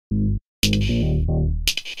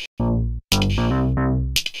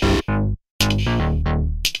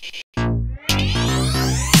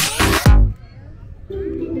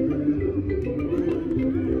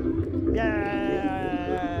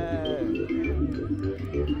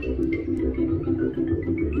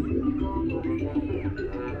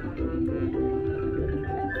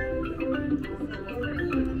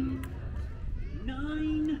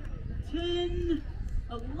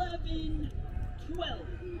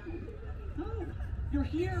You're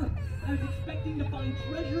here! I was expecting to find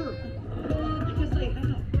treasure! I guess I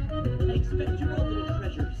have. I expect you're all little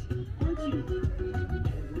treasures, aren't you?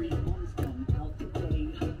 Everyone's come out today.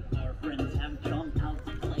 Our friends have come out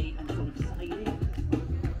to play. I'm so excited.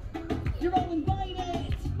 You're all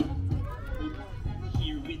invited!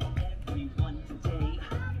 Here with everyone today.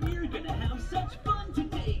 We're gonna have such fun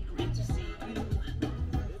today. Great to see you.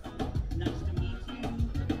 Nice to meet you.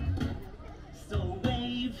 So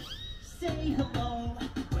wave, say hello.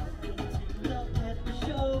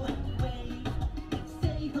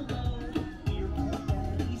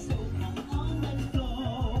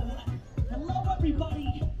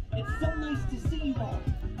 Everybody, it's so nice to see you all.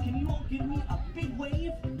 Can you all give me a big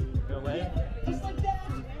wave? Go wave? Yeah, just like that.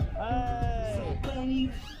 Hey! So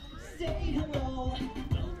wave, say hello.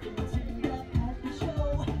 Welcome to the Peppa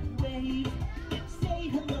Show. Wave, say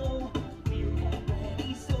hello. We're all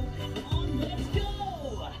ready, so come on, let's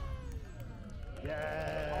go.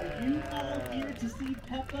 Yeah! Are you all here to see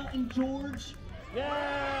Peppa and George?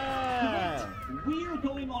 Yeah! Great. We're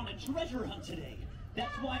going on a treasure hunt today.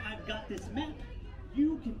 That's why I've got this map.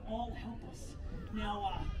 You can all help us.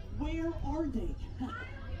 Now, where are they?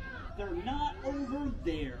 They're not over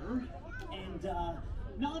there, and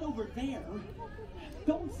not over there.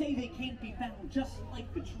 Don't say they can't be found just like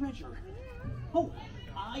the treasure. Oh,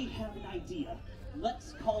 I have an idea.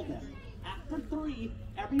 Let's call them. After 3,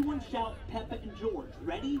 everyone shout Peppa and George.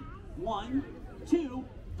 Ready? 1, 2,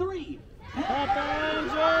 3. Peppa and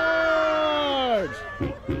George!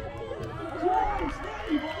 George,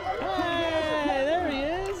 there you are! Hey, there he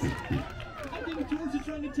is! I think George is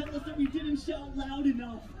trying to tell us that we didn't shout loud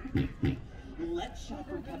enough. Let's shout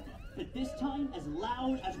for Peppa, but this time as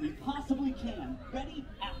loud as we possibly can. Ready?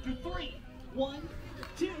 After 3. 1,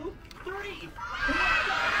 2, 3.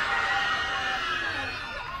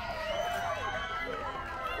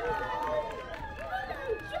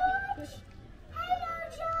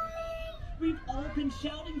 We've all been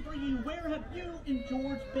shouting for you. Where have you and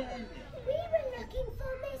George been? We were looking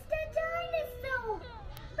for Mr. Dinosaur,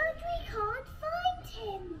 but we can't find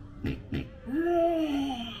him.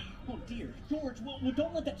 Oh dear, George, well,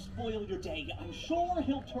 don't let that spoil your day. I'm sure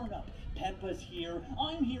he'll turn up. Peppa's here,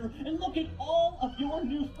 I'm here, and look at all of your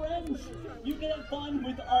new friends. You can have fun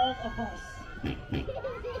with all of us. George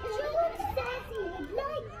says he would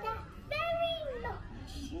like that very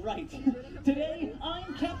much. Right. Today,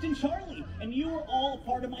 I'm Captain Charlie, and you are all a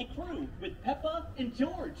part of my crew with Peppa and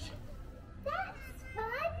George. That's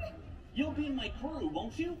fun. You'll be in my crew,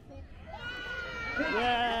 won't you?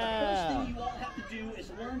 Yeah. The first thing you all have to do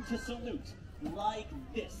is learn to salute, like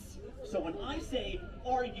this. So when I say,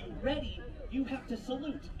 are you ready, you have to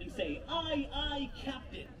salute and say, aye,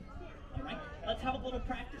 Captain. All right, let's have a little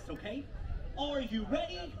practice, okay? Are you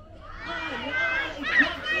ready? Aye,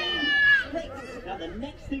 Captain. Great. Now the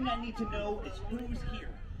next thing I need to know is who's here.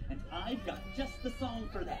 And I've got just the song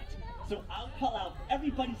for that. So I'll call out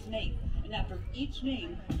everybody's name. And after each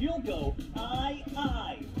name, you'll go, aye.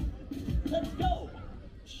 Let's go.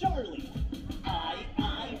 Charlie.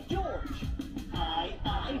 Aye, George.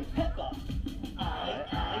 Aye, Peppa.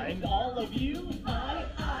 Aye. And all of you, aye.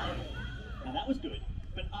 Now that was good,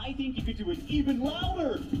 but I think you could do it even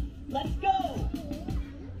louder. Let's go.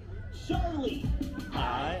 Charlie.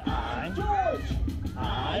 Aye. George.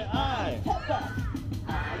 Aye. Peppa.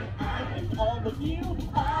 Aye. And all of you,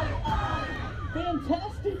 aye.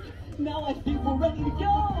 Fantastic. Now I think we're ready to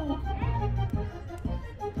go.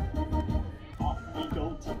 Off we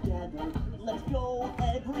go together. Let's go,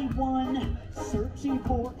 everyone. Searching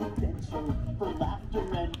for adventure, for laughter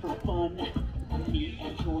and for fun. Me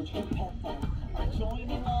and George and Peppa are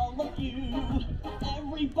joining all of you.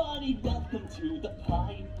 Everybody, welcome to the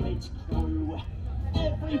Pirate Crew.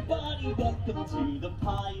 Everybody, welcome to the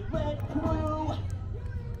Pirate Crew.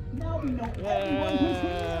 Now we know everyone who's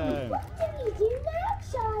here. What do we do now,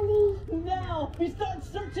 Charlie? Now we start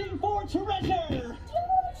searching for treasure.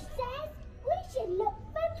 George says we should look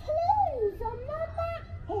for clues on the map.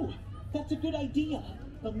 Oh, that's a good idea.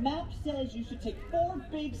 The map says you should take 4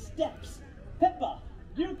 big steps. Peppa,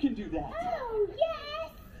 you can do that. Oh,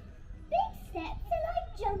 yes. Big steps are like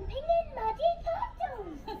jumping in muddy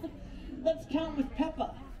puddles. Let's count with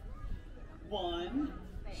Peppa. 1,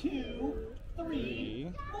 2,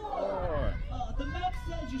 3, 4. The map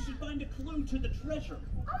says you should find a clue to the treasure.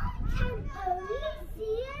 I can only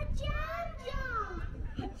see a jam jar.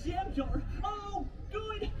 A jam jar? Oh,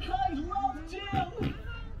 good! I love jam!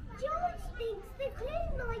 George thinks the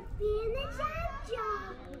clue might be in the jam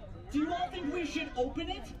jar. Do you all think we should open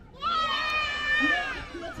it? Yeah!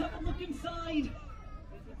 Let's have a look inside.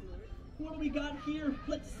 What do we got here?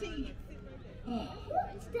 Let's see.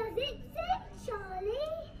 What does it say, Charlie?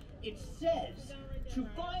 It says, to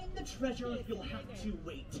find the treasure, you'll have to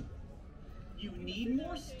wait. You need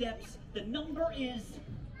more steps. The number is...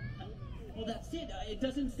 Well, that's it. It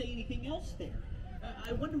doesn't say anything else there.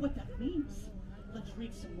 I wonder what that means. Let's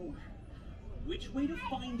read some more. Which way to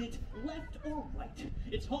find it, left or right?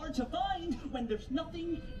 It's hard to find when there's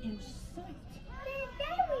nothing in sight. They're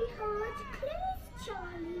very hard clues,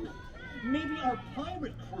 Charlie. Maybe our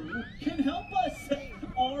pirate crew can help us.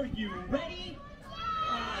 Are you ready?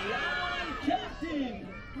 Aye, aye, Captain!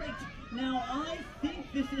 Great. Now, I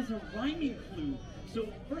think this is a rhyming clue. So,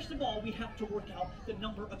 first of all, we have to work out the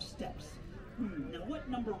number of steps. Now, what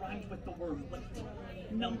number rhymes with the word wait?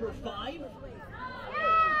 Number 5?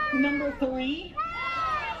 Number 3?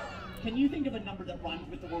 Can you think of a number that rhymes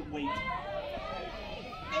with the word wait? 8!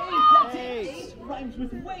 That's it! 8 rhymes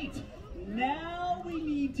with wait. Now we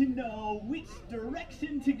need to know which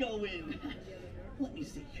direction to go in. Let me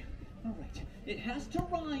see. All right. It has to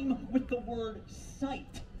rhyme with the word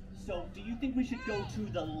sight. So, do you think we should go to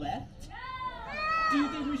the left? Do you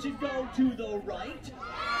think we should go to the right?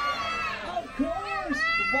 Of course!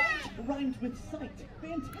 Right rhymes with sight.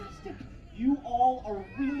 Fantastic. You all are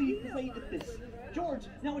really great at this. George,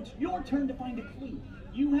 now it's your turn to find a clue.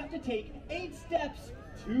 You have to take 8 steps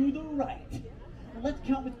to the right. Let's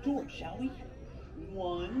count with George, shall we?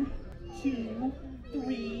 1, 2,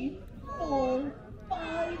 3, 4,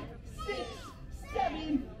 5, 6,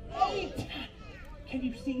 7, 8. Can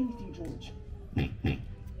you see anything, George?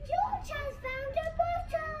 George has found a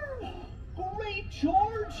bottle. Great,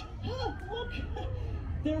 George! Look,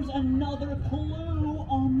 there's another clue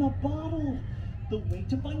on the bottle. The way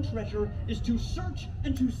to find treasure is to search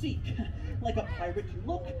and to seek. Like a pirate you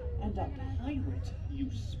look, and a pirate you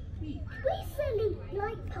speak. We salute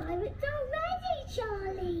like pirates already,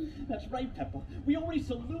 Charlie. That's right, Peppa. We already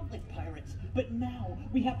salute like pirates, but now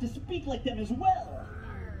we have to speak like them as well.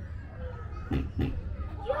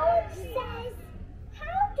 George says,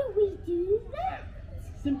 how do we do that?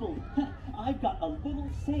 Simple. I've got a little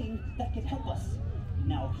saying that can help us.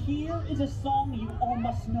 Now here is a song you all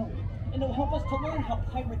must know, and it'll help us to learn how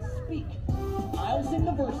pirates speak. I'll sing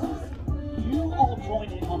the verses. You all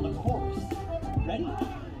join in on the chorus. Ready?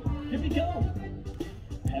 Here we go.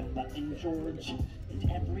 Peppa and George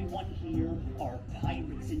and everyone here are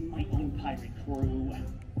pirates in my own pirate crew.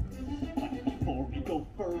 But before we go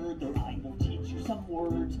further, I will teach you some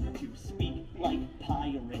words to speak like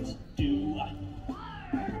pirates do.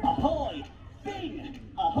 Ahoy, bing,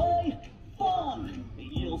 ahoy, fong.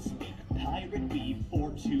 You'll speak pirate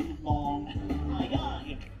before too long. Aye,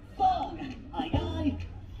 aye, fong, aye, aye,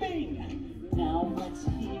 bing. Now let's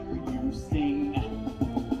hear you sing.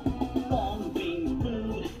 Bong, bing,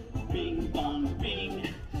 boo, bing, bong, bing,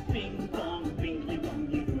 bing, bong, bingly,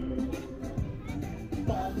 bongly, boo.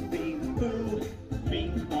 Bong, bing, boo,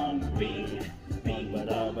 bing, bong, bing, bing,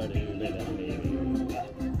 bong, bing.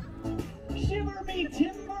 Shiver me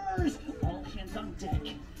timbers, all hands on deck.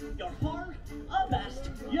 Your heart avast,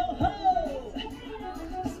 yo-ho!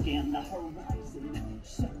 Scan the horizon,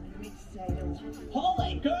 set make sail. Haul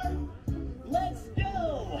anchor, let's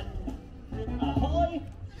go! Ahoy,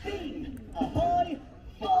 bing, ahoy,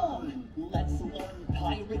 fong. Let's learn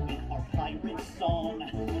pirate, our pirate song.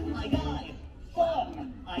 Aye, aye,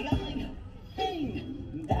 fong, aye, aye,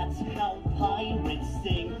 bing. That's how pirates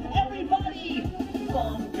sing. Everybody!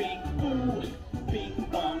 Bong, bing, boo, bing,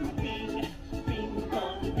 bong, bing, bing,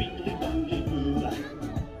 bong, bingly, bongly, boo.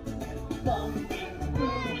 Bong, bing,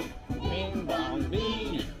 boo, bing, bong,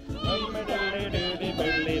 bing,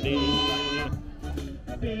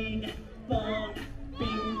 bing, bong,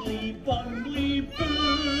 bingly, bongly,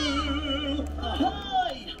 boo.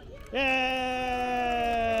 Ahoy! Yay!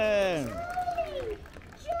 Charlie!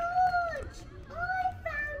 George! I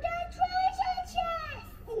found a treasure chest!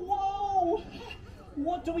 Whoa!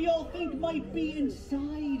 What do we all think might be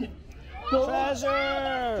inside?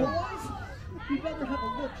 Treasure! Boys, we better have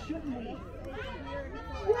a look, shouldn't we?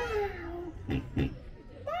 Wow!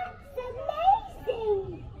 That's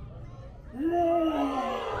amazing!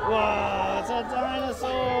 Wow, it's a dinosaur!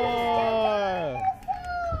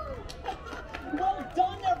 Well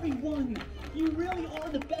done, everyone! You really are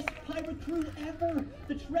the best pirate crew ever!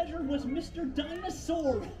 The treasure treasure was Mr.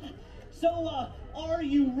 Dinosaur. So, are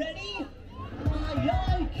you ready? Aye,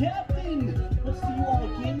 aye, Captain! We'll see you all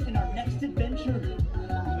again in our next adventure.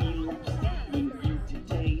 We love seeing you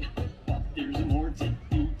today, but there's more to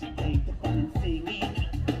do today. The fun and singing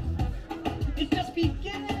is just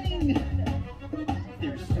beginning.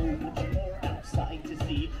 There's so much more outside to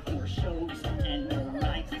see, more shows and more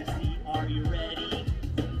rides to see. Are you ready?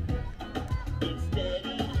 Get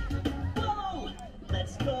steady. Whoa!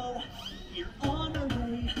 Let's go. We're on our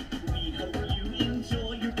way. We hope you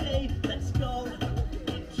enjoy your day. Let's go.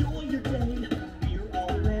 Enjoy your day. We're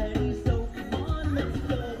all ready, so come on, let's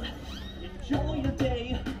go. Enjoy your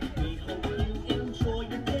day. We hope you enjoy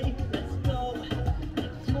your day. Let's go.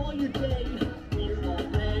 Enjoy your day. We're all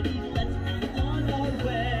ready. Let's be on our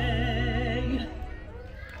way.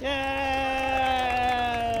 Yay!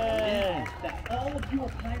 That all of you are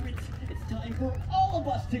pirates. It's time for all of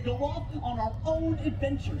us to go off on our own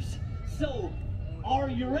adventures. So, are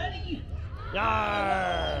you ready?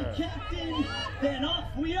 Yar! Captain, then off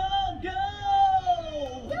we all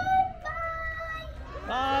go!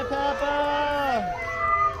 Bye, Peppa!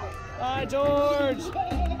 Bye,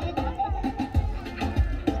 George!